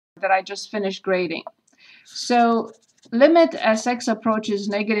that I just finished grading. So limit as x approaches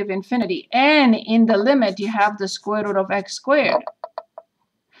negative infinity, and in the limit you have the square root of x squared.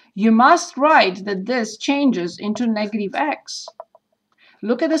 You must write that this changes into negative x.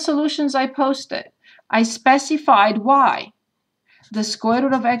 Look at the solutions I posted. I specified y. The square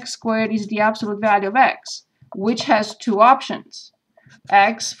root of x squared is the absolute value of x, which has two options,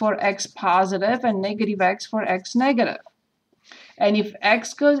 x for x positive and negative x for x negative. And if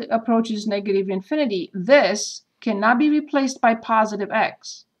x approaches negative infinity, this cannot be replaced by positive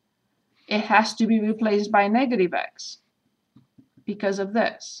x. It has to be replaced by negative x because of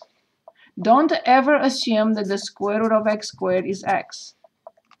this. Don't ever assume that the square root of x squared is x,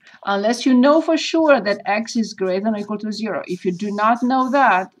 unless you know for sure that x is greater than or equal to 0. If you do not know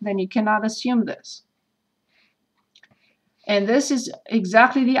that, then you cannot assume this. And this is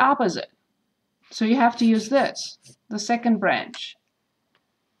exactly the opposite. So you have to use this, the second branch,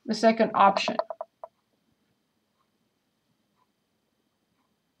 the second option.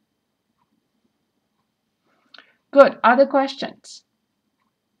 Good. Other questions?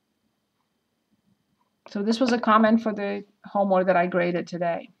 So this was a comment for the homework that I graded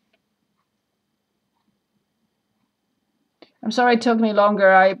today. I'm sorry it took me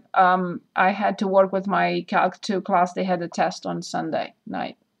longer. I had to work with my Calc 2 class. They had a test on Sunday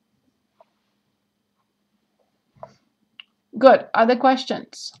night. Good. Other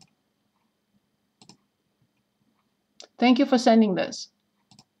questions? Thank you for sending this.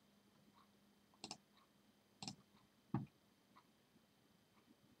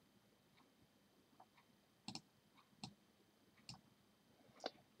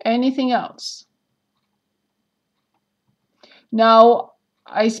 Anything else? Now,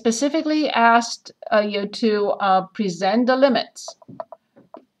 I specifically asked you to present the limits.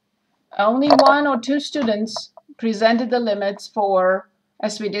 Only 1 or 2 students presented the limits for,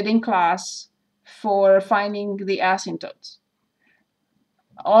 as we did in class, for finding the asymptotes.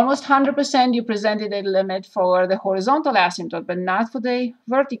 Almost 100% you presented a limit for the horizontal asymptote, but not for the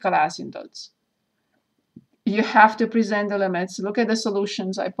vertical asymptotes. You have to present the limits. Look at the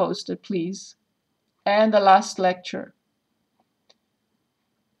solutions I posted, please. And the last lecture.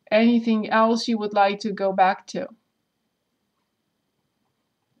 Anything else you would like to go back to?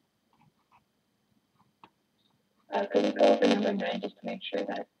 Could you go over number 9 just to make sure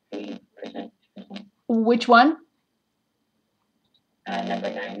that we present? Which one?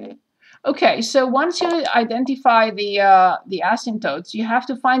 Number 9. Okay, so once you identify the asymptotes, you have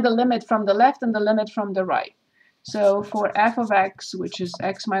to find the limit from the left and the limit from the right. So for f of x, which is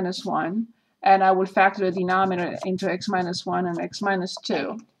x minus 1, and I will factor the denominator into x minus 1 and x minus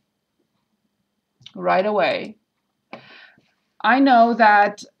 2 right away. I know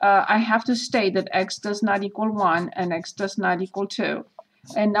that I have to state that x does not equal 1 and x does not equal 2.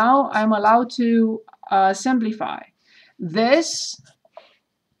 And now I'm allowed to simplify. This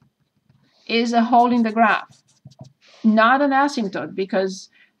is a hole in the graph, not an asymptote because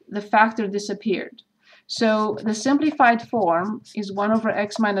the factor disappeared. So the simplified form is 1 over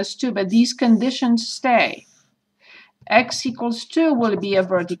x minus 2, but these conditions stay. X equals 2 will be a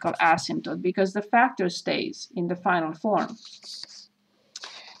vertical asymptote because the factor stays in the final form.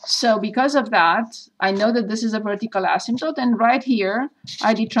 So because of that, I know that this is a vertical asymptote, and right here,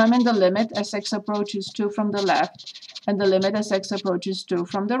 I determine the limit as x approaches 2 from the left and the limit as x approaches 2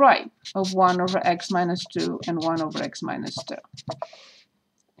 from the right of 1 over x minus 2 and 1 over x minus 2.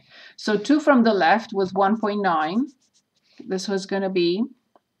 So 2 from the left with 1.9, this was going to be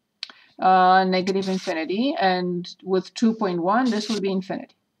negative infinity, and with 2.1, this will be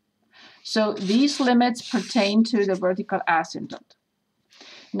infinity. So these limits pertain to the vertical asymptote.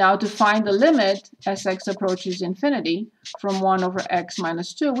 Now to find the limit as x approaches infinity from 1 over x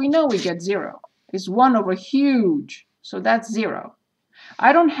minus 2, we know we get 0. It's 1 over huge, so that's 0.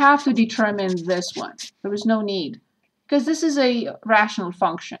 I don't have to determine this one. There is no need, because this is a rational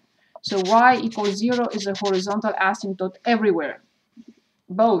function. So y equals 0 is a horizontal asymptote everywhere,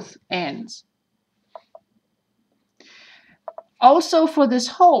 both ends. Also for this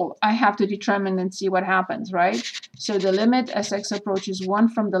hole, I have to determine and see what happens, right? So the limit as x approaches 1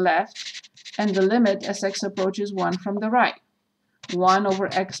 from the left and the limit as x approaches 1 from the right. 1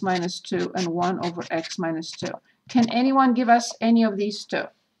 over x minus 2 and 1 over x minus 2. Can anyone give us any of these two?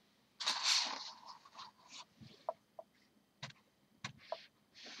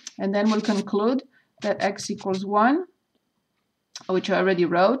 And then we'll conclude that x equals 1, which I already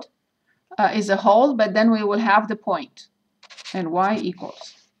wrote, is a hole, but then we will have the point. And y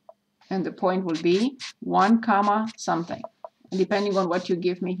equals, and the point will be 1 comma something, depending on what you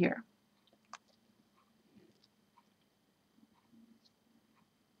give me here.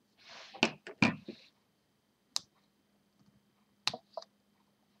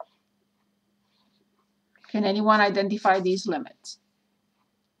 Can anyone identify these limits?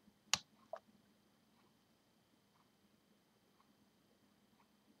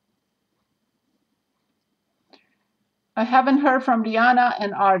 I haven't heard from Rihanna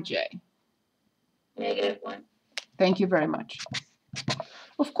and RJ. -1. Thank you very much.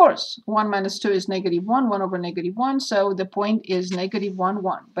 Of course, 1 minus 2 is -1, 1 over -1, so the point is -1,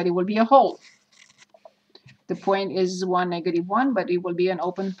 1, but it will be a hole. The point is 1, -1, but it will be an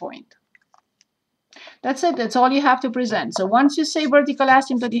open point. That's it. That's all you have to present. So once you say vertical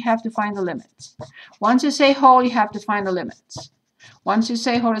asymptote, you have to find the limits. Once you say hole, you have to find the limits. Once you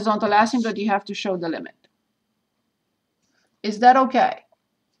say horizontal asymptote, you have to show the limit. Is that okay?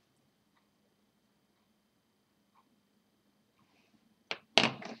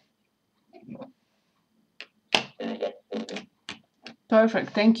 Yes, Susan. Perfect.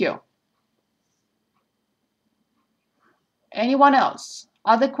 Thank you. Anyone else?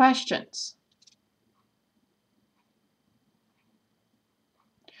 Other questions?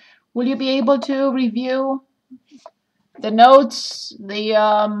 Will you be able to review the notes, the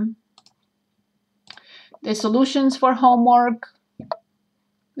solutions for homework,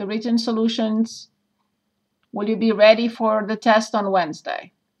 the written solutions? Will you be ready for the test on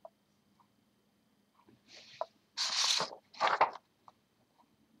Wednesday?